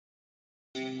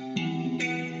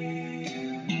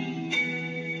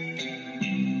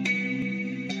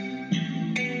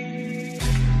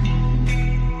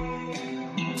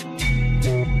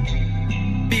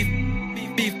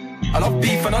love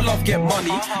beef and I love get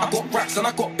money. I got racks and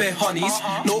I got bare honeys.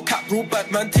 No cap rule,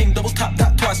 bad man ting. Double tap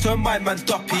that twice, turn my man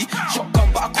duppy. Shotgun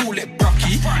but I call it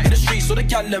brucky. In the streets so the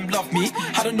gal them love me.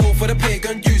 Had a know for the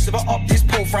pagan Jews. If I up this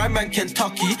pole fry man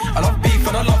Kentucky. I love beef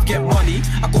and I love get money.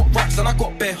 I got racks and I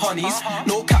got bare honeys.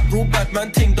 No cap rule, bad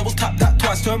man ting. Double tap that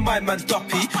twice, turn my man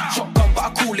duppy. Shotgun but I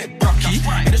call it brucky.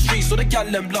 In the streets so the gal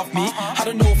them love me. Had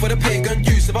a know for the pagan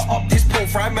Jews. If I up this pole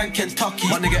fry man Kentucky.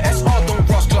 My nigga SR don't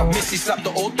rush club Missy slap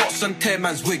the old dots and tear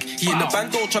man's wig. He in the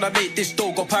band door tryna make this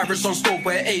dough. Got pirates on stove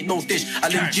where it ain't no dish. I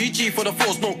leave GG for the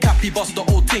force, no cappy. Bust the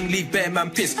old thing, leave bare man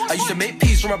piss. I used to make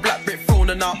peas from a black brick throne,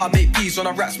 and now I make peas on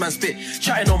a rats man spit.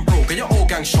 Chatting on broke and your old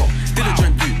gang shot.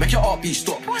 Diligent dude, make your heartbeat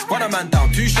stop. Run a man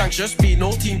down, 2 shanks, just me,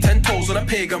 no team, 10 toes on a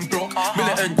pagan block.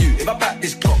 Militant you, if I back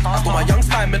this clock. I got my young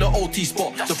time in the OT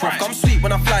spot. The prof come sweet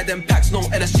when I fly them packs, no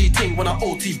LSG ting when I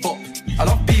OT bop. I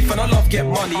love beef and I love get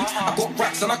money. I got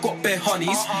racks and I got bare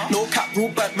honeys. No cap rule,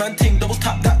 bad man ting. Double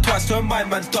tap that twice, turn my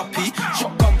man duppy.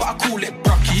 Shotgun but I call it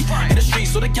brucky. In the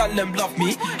streets so the gal them love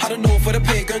me. Had a know for the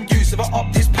pagan Jews. If I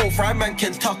up this pole fry man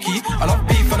Kentucky. I love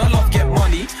beef and I love get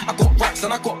money. I got racks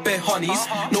and I got bare honeys.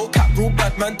 No cap rule,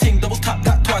 bad man ting. Double tap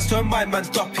that twice, turn my man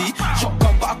duppy.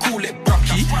 Shotgun but I call it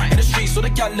brucky. In the streets so the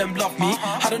gal them love me.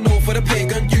 Had a know for the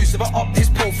pagan Jews. If I up this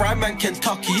pole fry man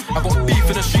Kentucky. I got beef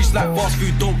in the streets like fast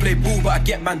food. Don't play ball but I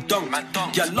get man dunked.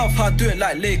 Yeah, I love how I do it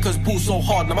like Lakers. Ball so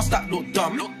hard, now my stack look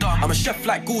dumb. I'm a chef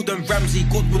like Gordon Ramsay,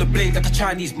 good with a blade like a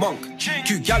Chinese monk.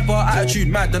 Cute gal but her attitude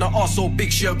mad, then her arse so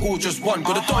big she a gorgeous one.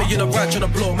 Got a dotty in a rag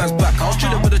tryna blow a man's back. I was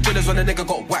chilling with the drillers when the nigga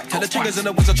got whacked. And the chingers and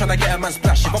the wizard tryna get a man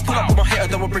splash. If I pull up with my hater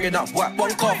then we're bringing that whack.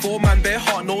 One car, 4 man, bare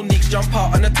heart, no neeks. Jump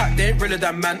out and attack, they ain't realer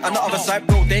than man. And the other side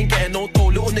bro, they ain't getting no dough.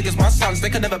 Little niggas my sons, they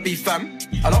can never be fam.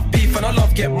 I love beef and I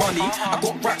love get money. I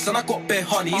got racks and I got bare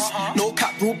honeys. No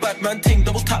cap rule, bad man ting.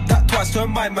 Double tap that twice,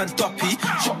 turn my man duppy.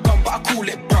 Shotgun but I call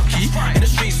it brucky. In the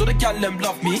streets so the gal them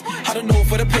love me. Had a know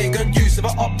for the pagan Jews. If I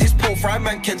up this pole fry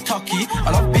man Kentucky.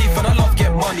 I love beef and I love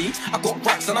get money. I got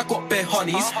racks and I got bare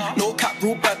honeys. No cap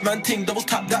rule, bad man ting. Double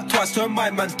tap that twice, turn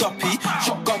my man duppy.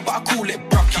 Shotgun but I call it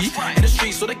brucky. In the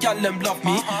streets so the gal them love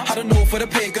me. Had a know for the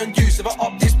pagan Jews. If I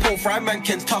up this pole fry man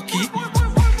Kentucky.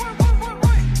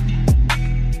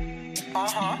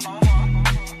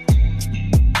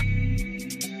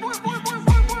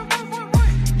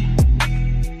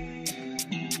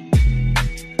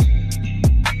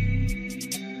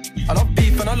 I love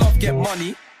beef and I love get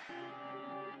money.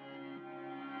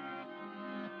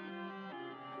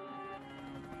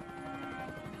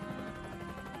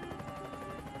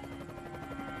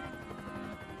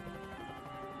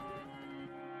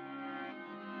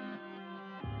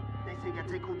 They say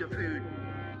I take all the food.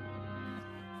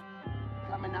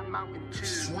 Climbing that mountain too.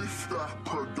 Swifter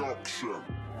production.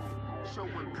 Show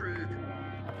and prove.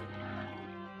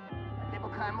 I never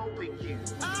climb over you.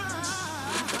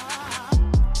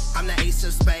 I'm the ace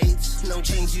of spades, no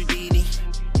James Houdini.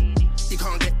 You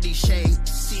can't get these shades,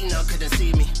 see no couldn't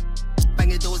see me. Bang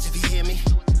your doors if you hear me.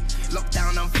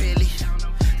 Lockdown unfairly.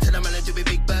 Tell them I do with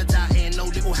big birds out here, no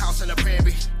little house on the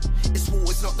prairie. It's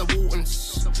Waltons, not the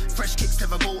Waltons. Fresh kicks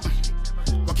never bought 'em.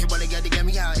 Rockin' while they get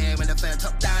me out here when the fair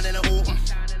top down in the autumn.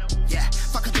 Yeah,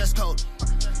 fuck a dress code.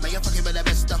 Man, you're fucking with the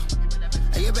best though.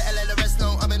 And you better let the rest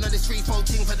know. I'm in on this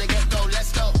 3-4 for the get-go,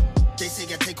 let's go. They say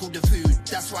I take all the food,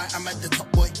 that's why I'm at the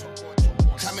top, boy.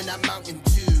 Climbing that mountain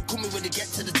too, call me when you get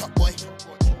to the top, boy.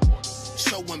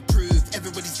 Show and prove,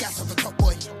 everybody's gas off the top,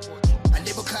 boy. And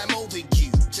they will climb over you,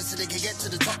 just so they can get to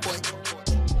the top, boy.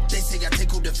 They say I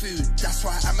take all the food, that's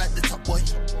why I'm at the top, boy.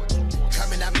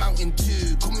 Climbing that mountain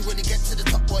too, call me when you get to the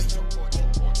top, boy.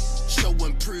 Show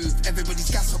and prove,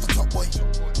 everybody's gas off the top, boy.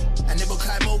 And they will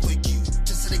climb over you,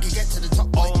 just so they can get to the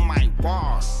top, boy. Oh my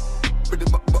god.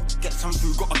 Get some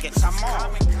food, gotta get some more.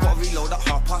 Gotta reload at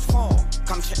 4:30.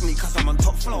 Come check me cause I'm on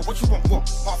top floor. What you want, what?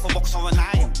 Half a box or a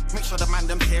 9. Make sure the man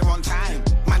them's here on time.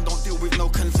 Man don't deal with no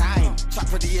consign. Shot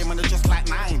for the air, man, they're just like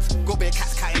 9s. Go bare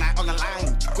cats cutting out on the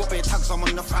line. Go bare tugs, I'm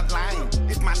on the front line.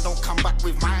 If man don't come back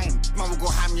with mine, man will go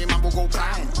ham, yeah, man will go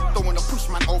blind. Don't wanna push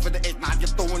man over the edge, nah, you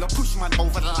don't wanna push man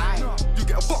over the line. You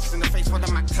get a box in the face for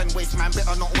the Mac 10 waste, man,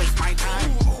 better not waste my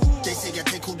time. They say I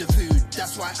take all the food,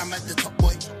 that's why I'm at the top,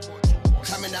 boy.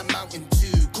 Climbing that mountain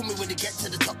too, call me when you get to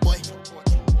the top, boy.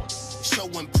 Show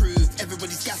and prove,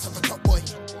 everybody's gas off the top, boy.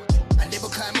 And they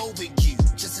will climb over you,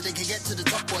 just so they can get to the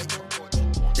top, boy.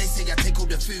 They say I take all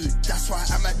the food, that's why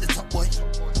I'm at the top, boy.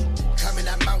 Climbing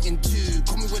that mountain too,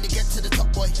 call me when you get to the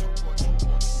top, boy.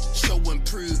 Show and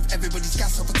prove, everybody's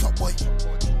gas off the top, boy.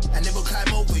 And they will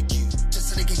climb over you, just so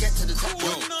just so they can get to the top. Yo,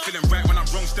 feeling right when I'm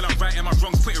wrong, still I'm right in my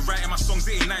wrongs. Put it right in my songs,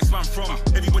 it ain't nice where I'm from.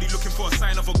 Everybody looking for a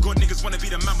sign of a god. Niggas wanna be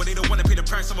the man, but they don't wanna pay the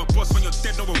price of a boss. When you're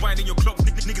dead, no rewinding your clock.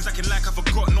 Niggas acting like I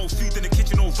forgot. No food in the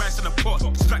kitchen, no rice in the pot.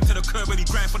 Strapped to the curb when he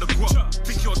grind for the guap.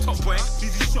 Think you're a top boy,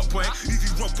 easy shot boy, easy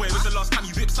rob boy. When's the last time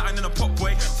you ripped something in a pop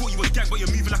boy? Thought you was gang, but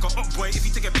you're moving like a up boy. If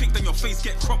you take a pic, then your face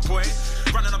get cropped boy.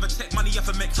 Run another tech, money off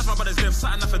a mech. Touch my brothers them,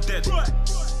 something off a dead.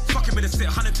 Fucking with a set,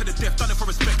 hunting to the death. Done it for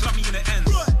respect, love me in the end.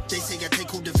 They say I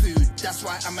take all the food, that's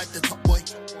why I'm at the top, boy.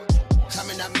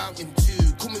 Climbing that mountain too,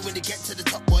 call me when they get to the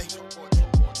top, boy.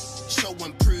 Show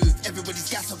and prove, everybody's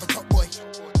gas off a top, boy.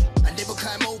 And they will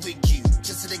climb over you,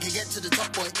 just so they can get to the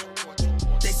top, boy.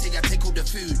 They say I take all the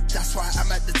food, that's why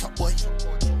I'm at the top, boy.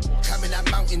 Climbing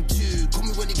that mountain too, call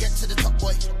me when they get to the top,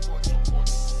 boy.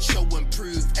 Show and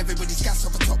prove, everybody's gas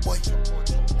off a top, boy.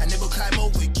 And they will climb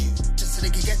over you, just so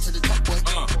they can get to the top, boy.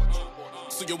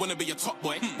 So you wanna be a top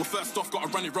boy? Well, first off, gotta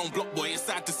run your own block, boy. It's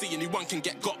sad to see anyone can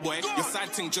get got, boy. Your side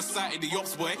thing just sighted the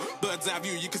ops, boy. Bird's eye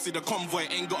view, you can see the convoy.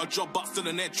 Ain't got a job, but still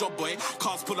in their job, boy.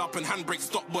 Cars pull up and handbrake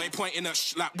stop, boy. Pointing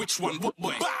at like which one, what,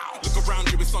 boy? Look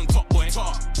around you, it's on top, boy.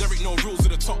 Top. There ain't no rules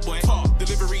at the top, boy. Top.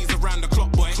 Deliveries around the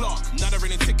clock, boy. Clock. Now they're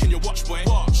in a tick in your watch, boy.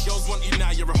 Watch. Girls want you now,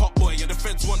 you're a hot boy. Yeah, the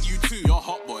feds want you too, you're a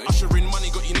hot boy. Ushering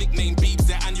money, got your nickname Beebs.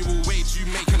 Their annual wage, you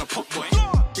making a pop, boy.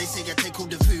 They say I take all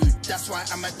the food, that's why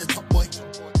I'm at the top, boy.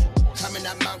 Climbing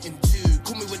that mountain too,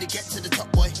 call me when they get to the top,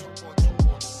 boy.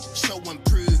 Show and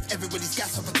prove, everybody's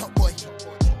gas off a top, boy.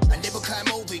 And they will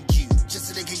climb over you, just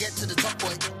so they can get to the top,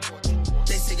 boy.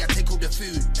 They say I take all the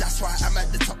food, that's why I'm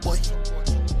at the top, boy.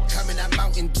 Climbing that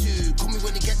mountain too, call me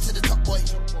when they get to the top, boy.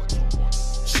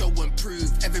 Show and prove,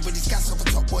 everybody's gas off a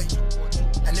top, boy.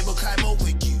 And they will climb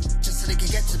over you, just so they can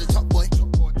get to the top, boy.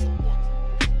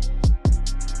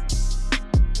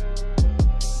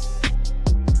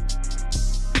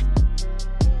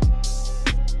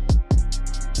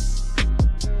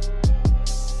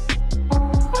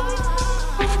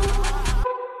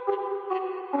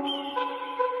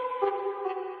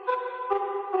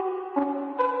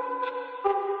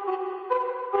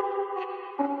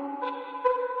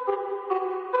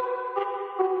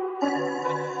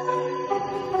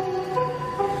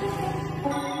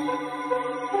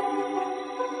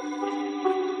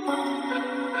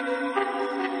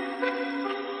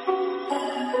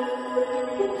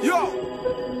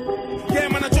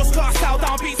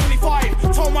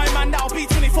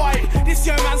 This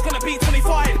young man's gonna be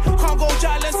 25. Can't go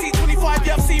jealous, see 25.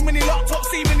 Yeah, I've seen many locked up,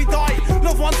 seen many die.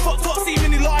 Loved ones fucked up, see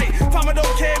many lie. Fam, I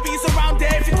don't care if he's around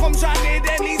there. If he comes round here,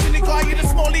 then he's in the guy. You're the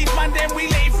small lead man, then we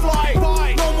let him fly.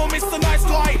 No more Mr. Nice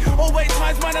Guy. Always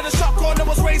times man had a shotgun. I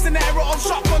was raised in the era of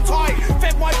shotgun tie.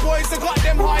 Fed my boys, I got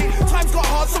them high. Times got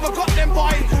hard, so I got them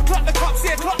by. Clock the cops,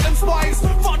 yeah, clock them spies.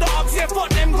 Fuck the ups, yeah, fuck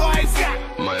them guys. Yeah.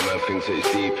 My man thinks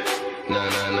it's deep.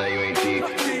 Nah, you ain't deep.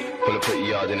 Pull a pretty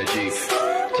yard in a Jeep.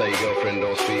 Tell your girlfriend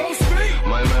don't speak.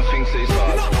 My man thinks it's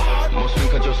hard. Must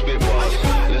think I just spit bars.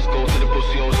 Let's go to the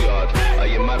pussy old yard. Are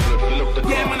you mad, blood? Fill up the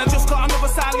car. Yeah, man, I just got another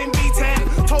silent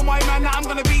B10. Told my man that I'm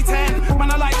gonna be 10.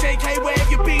 Man, I like JK, where have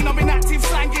you been? I've been active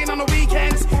slanging on the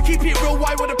weekends. Keep it real,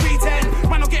 why would I pretend?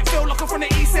 Man, I'll get filled like I'm from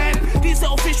the east end. These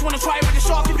little fish wanna try with the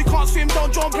shark. If you can't swim,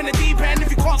 don't jump in the deep end.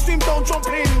 If you can't swim, don't jump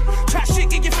in. Chat shit,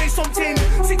 get your face something.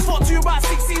 6'2", about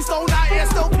 16 stone out here.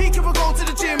 Still peak if I go to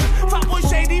the gym.